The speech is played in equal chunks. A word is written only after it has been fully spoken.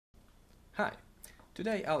Hi,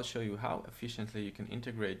 today I'll show you how efficiently you can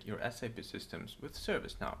integrate your SAP systems with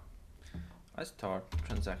ServiceNow. I start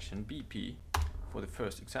transaction BP for the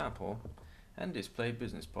first example and display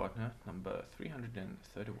business partner number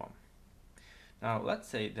 331. Now let's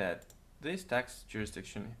say that this tax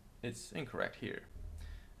jurisdiction is incorrect here.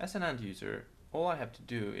 As an end user, all I have to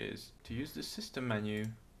do is to use the system menu,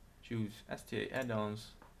 choose STA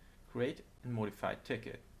add-ons, create and modify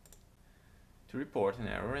ticket to report an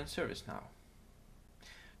error in ServiceNow.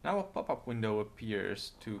 Now a pop-up window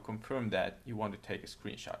appears to confirm that you want to take a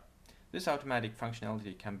screenshot. This automatic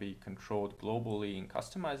functionality can be controlled globally in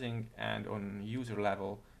customizing and on user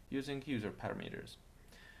level using user parameters.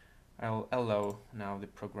 I'll allow now the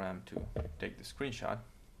program to take the screenshot.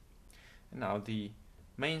 And now the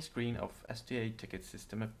main screen of STA Ticket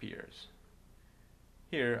System appears.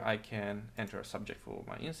 Here I can enter a subject for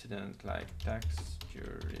my incident like tax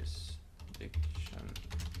jurisdiction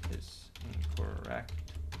is incorrect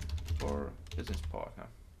for business partner.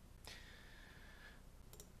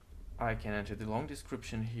 I can enter the long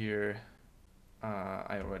description here.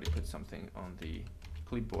 I already put something on the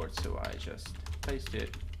clipboard, so I just paste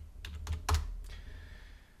it.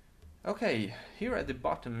 Okay, here at the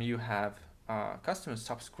bottom you have a customer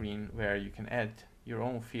subscreen where you can add your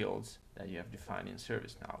own fields that you have defined in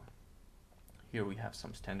ServiceNow. Here we have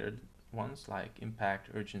some standard ones like impact,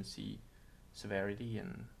 urgency, severity,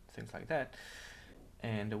 and things like that.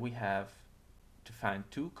 And we have defined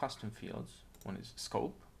two custom fields. One is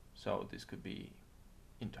scope, so this could be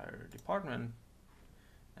entire department,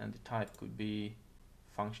 and the type could be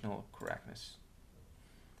functional correctness.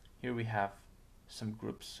 Here we have some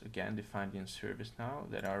groups again defined in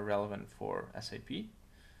ServiceNow that are relevant for SAP.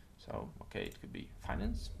 So, okay, it could be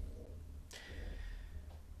finance.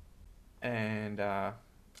 And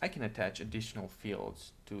I can attach additional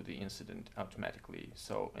fields to the incident automatically.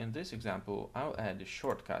 So in this example, I'll add a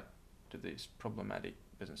shortcut to this problematic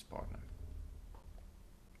business partner.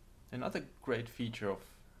 Another great feature of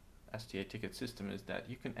STA Ticket System is that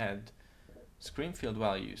you can add screen field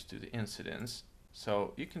values to the incidents,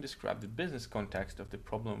 so you can describe the business context of the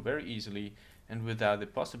problem very easily and without the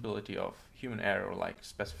possibility of human error like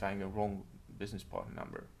specifying a wrong business partner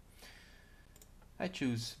number. I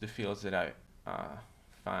choose the fields that I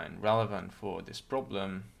find relevant for this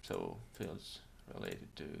problem, so fields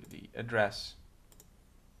related to the address,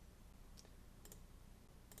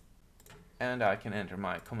 and I can enter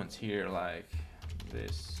my comments here like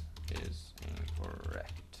this is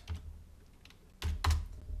incorrect.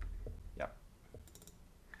 Yep.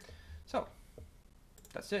 So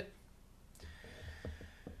that's it,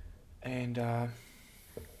 and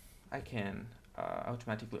I can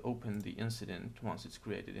automatically open the incident once it's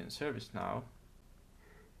created in ServiceNow.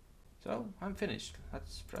 So I'm finished.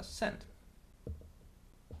 Let's press send.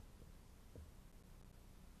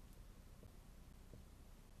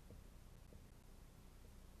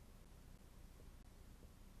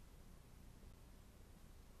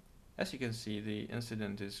 As you can see, the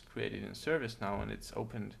incident is created in ServiceNow and it's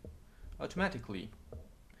opened automatically.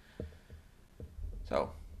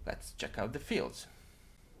 So let's check out the fields.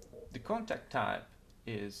 The contact type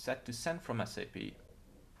is set to send from SAP.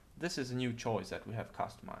 This is a new choice that we have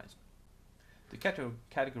customized. The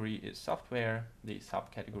category is software, the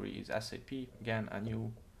subcategory is SAP, again a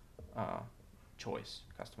new choice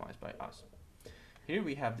customized by us. Here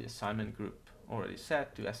we have the assignment group already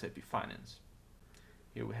set to SAP Finance.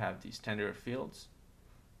 Here we have the standard fields,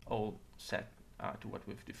 all set to what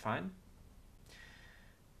we've defined.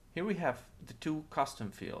 Here we have the two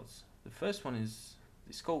custom fields. The first one is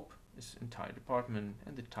the scope, is entire department,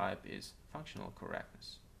 and the type is functional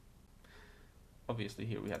correctness. Obviously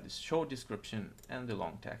here we have this short description and the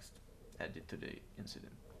long text added to the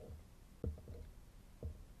incident.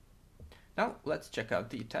 Now let's check out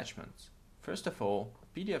the attachments. First of all,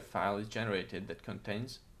 a PDF file is generated that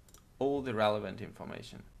contains all the relevant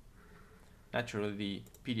information. Naturally, the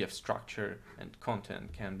PDF structure and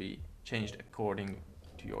content can be changed according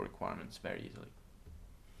to your requirements very easily.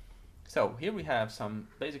 So here we have some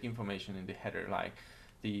basic information in the header like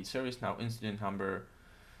the ServiceNow incident number,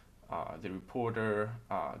 the reporter,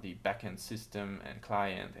 the backend system and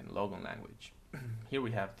client and logon language. Here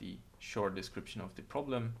we have the short description of the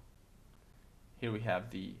problem. Here we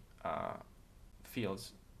have the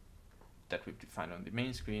fields that we've defined on the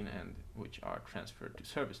main screen and which are transferred to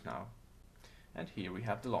ServiceNow. And here we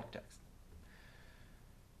have the long text.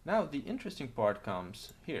 Now the interesting part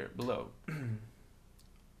comes here below.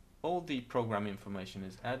 All the program information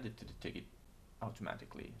is added to the ticket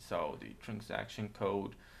automatically. So the transaction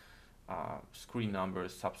code, screen number,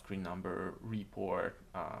 subscreen number, report,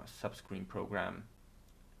 subscreen program,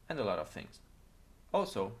 and a lot of things.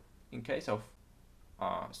 Also, in case of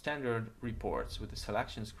standard reports with the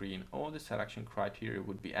selection screen, all the selection criteria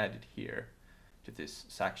would be added here to this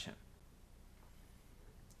section.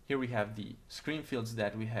 Here we have the screen fields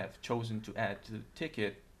that we have chosen to add to the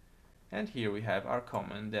ticket, and here we have our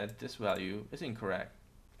comment that this value is incorrect.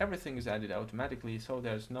 Everything is added automatically, so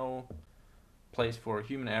there's no place for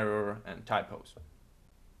human error and typos.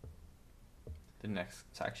 The next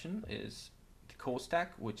section is the code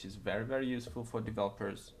stack, which is very useful for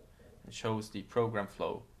developers and shows the program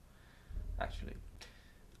flow actually.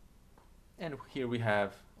 And here we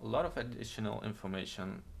have a lot of additional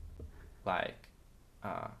information like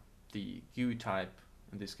the GUI type.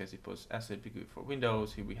 In this case it was SAP GUI for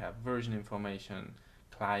Windows. Here we have version information,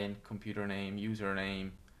 client, computer name, username,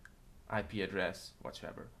 IP address,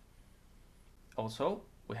 whatsoever. Also,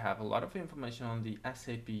 we have a lot of information on the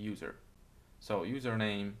SAP user. So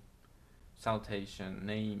username, salutation,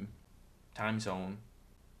 name, time zone,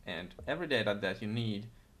 and every data that you need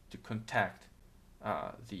to contact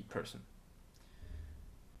the person.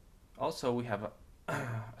 Also, we have a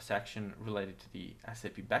section related to the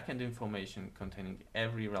SAP backend information containing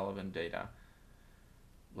every relevant data,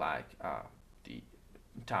 like the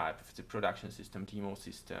type of the production system, demo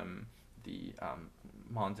system, the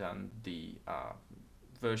month, the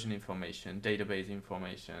version information, database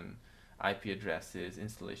information, IP addresses,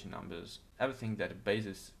 installation numbers, everything that a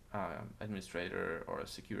basis administrator or a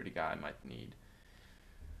security guy might need.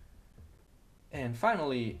 And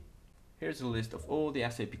finally, here's a list of all the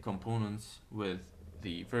SAP components with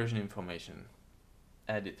the version information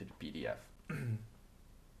added to the PDF.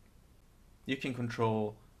 You can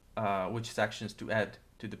control which sections to add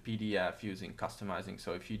to the PDF using customizing.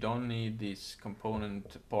 So if you don't need this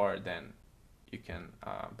component part, then you can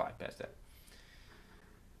bypass that.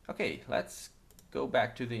 Okay, let's go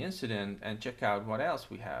back to the incident and check out what else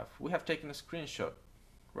we have. We have taken a screenshot,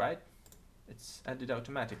 right? It's added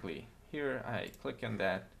automatically. Here I click on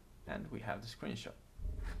that and we have the screenshot.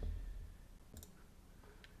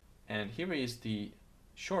 And here is the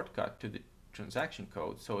shortcut to the transaction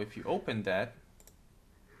code. So if you open that,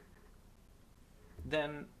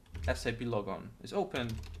 then SAP logon is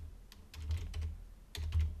opened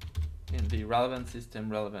in the relevant system,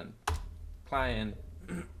 relevant client,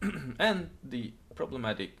 and the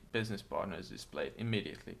problematic business partner is displayed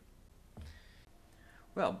immediately.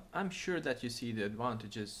 Well, I'm sure that you see the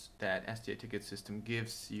advantages that STA Ticket System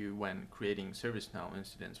gives you when creating ServiceNow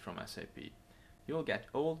incidents from SAP. You will get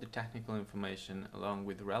all the technical information along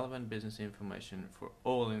with relevant business information for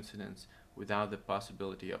all incidents without the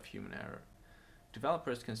possibility of human error.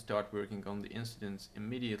 Developers can start working on the incidents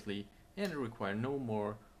immediately and require no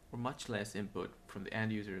more or much less input from the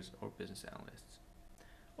end users or business analysts.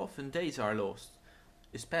 Often days are lost,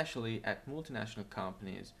 especially at multinational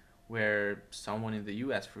companies where someone in the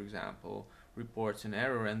US, for example, reports an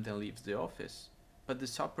error and then leaves the office. But the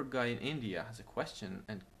support guy in India has a question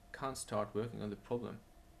and can't start working on the problem.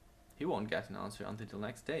 He won't get an answer until the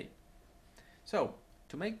next day. So,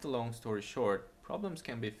 to make the long story short, problems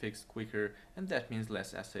can be fixed quicker, and that means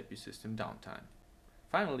less SAP system downtime.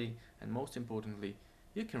 Finally, and most importantly,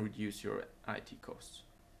 you can reduce your IT costs.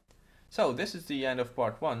 So this is the end of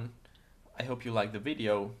part 1. I hope you liked the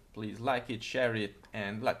video. Please like it, share it,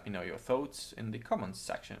 and let me know your thoughts in the comments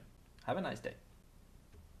section. Have a nice day.